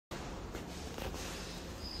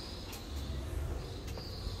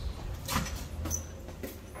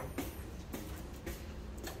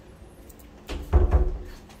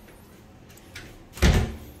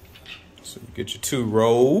Get your 2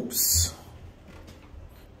 robes.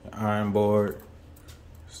 Your iron board.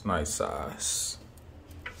 It's nice size.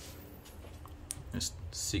 It's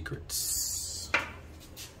secrets.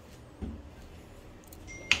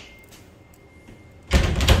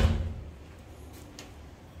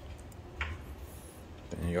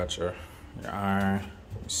 Then you got your iron,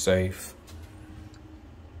 safe.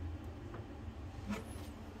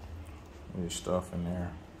 Your stuff in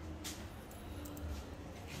there.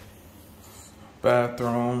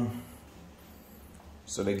 Bathroom.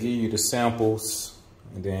 So they give you the samples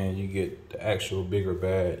and then you get the actual bigger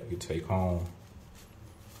bag you take home,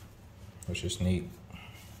 which is neat.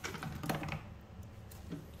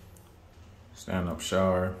 Stand up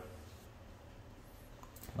shower.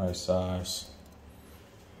 Nice size.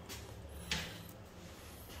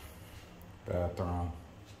 Bathroom,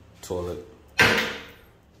 toilet.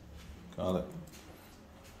 Got it.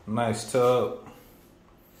 Nice tub.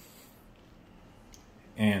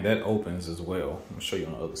 And that opens as well. I'm gonna show you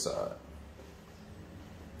on the other side.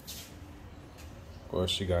 Of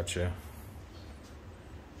course, you got your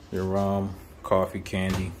rum, coffee,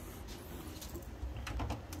 candy.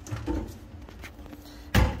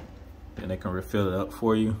 And they can refill it up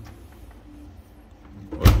for you.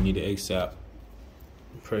 Or if you need it ASAP,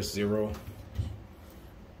 press 0.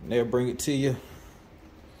 And they'll bring it to you.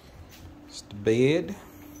 It's the bed.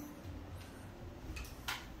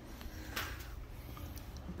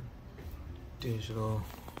 Digital.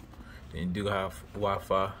 Then you do have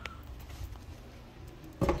Wi-Fi.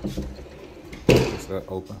 So that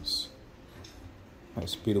opens.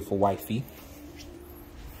 Nice, beautiful wifey.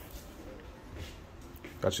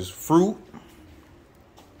 Got your fruit.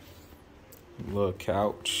 Little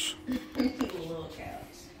couch. Little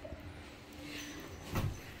couch.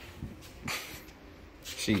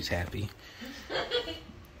 She's happy.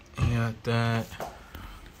 You got that.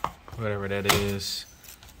 Whatever that is.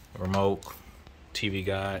 Remote. TV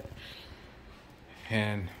guide.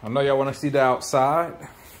 And I know y'all want to see the outside.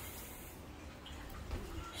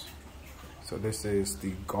 So this is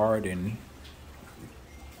the garden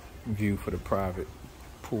view for the private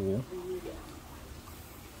pool.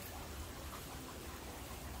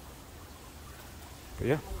 But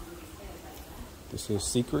yeah, this is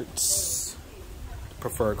Secrets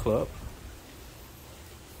Preferred Club.